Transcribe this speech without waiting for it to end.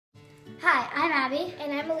Hi, I'm Abby.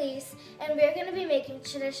 And I'm Elise, and we're going to be making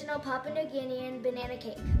traditional Papua New Guinean banana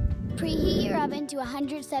cake. Preheat your oven to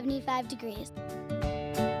 175 degrees.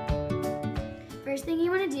 First thing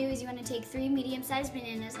you want to do is you want to take 3 medium-sized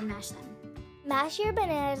bananas and mash them. Mash your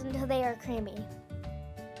bananas until they are creamy.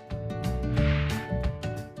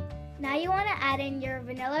 Now you want to add in your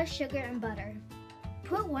vanilla, sugar, and butter.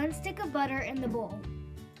 Put 1 stick of butter in the bowl.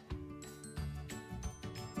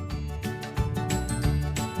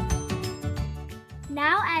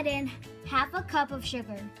 Now add in half a cup of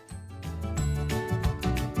sugar.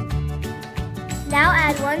 Now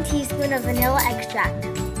add 1 teaspoon of vanilla extract.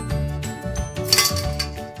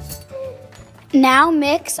 Now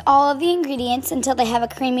mix all of the ingredients until they have a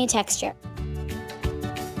creamy texture.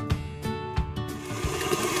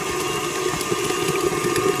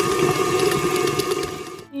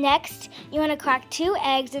 Next, you want to crack 2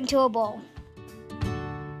 eggs into a bowl.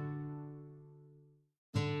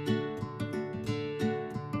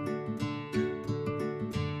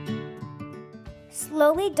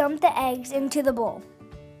 Slowly dump the eggs into the bowl.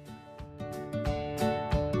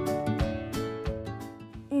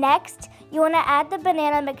 Next, you want to add the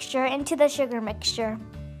banana mixture into the sugar mixture.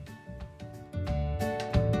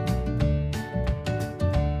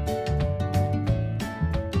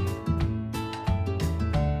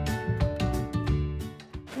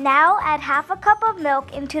 Now add half a cup of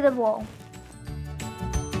milk into the bowl.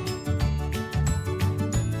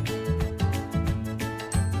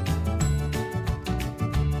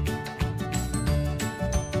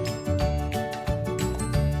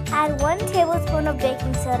 Add 1 tablespoon of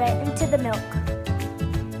baking soda into the milk.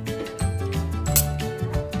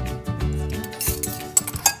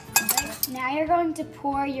 Now you're going to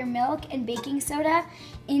pour your milk and baking soda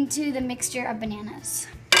into the mixture of bananas.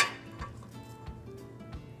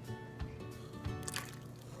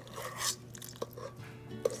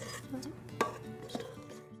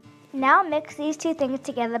 Now mix these 2 things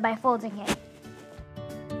together by folding it.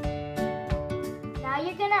 Now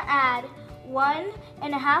you're going to add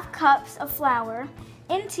 1.5 cups of flour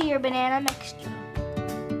into your banana mixture.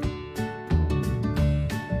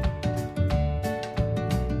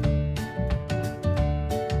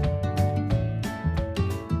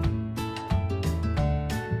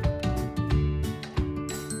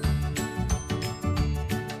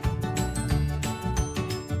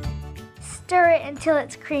 Stir it until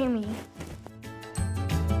it's creamy.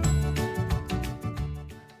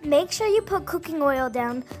 Make sure you put cooking oil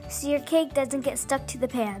down so your cake doesn't get stuck to the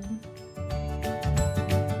pan.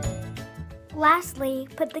 Lastly,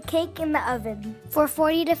 put the cake in the oven for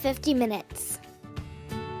 40 to 50 minutes.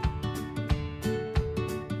 A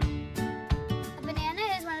banana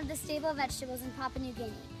is one of the staple vegetables in Papua New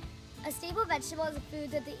Guinea. A staple vegetable is a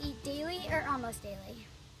food that they eat daily or almost daily.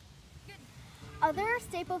 Other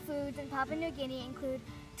staple foods in Papua New Guinea include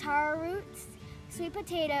taro roots, sweet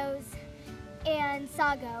potatoes, and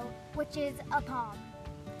sago, which is a palm.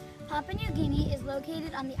 Papua New Guinea is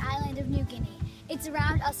located on the island of New Guinea. It's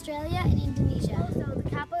around Australia and Indonesia. Also, the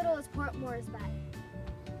capital is Port Moresby.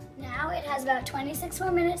 Now it has about 26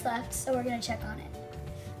 more minutes left, so we're going to check on it.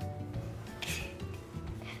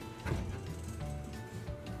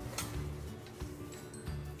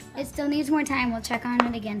 It still needs more time. We'll check on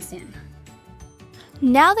it again soon.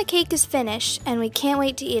 Now the cake is finished, and we can't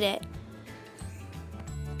wait to eat it.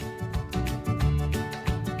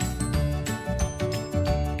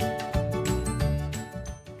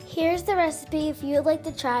 Here's the recipe if you would like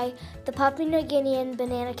to try the Papua New Guinean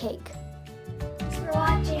banana cake.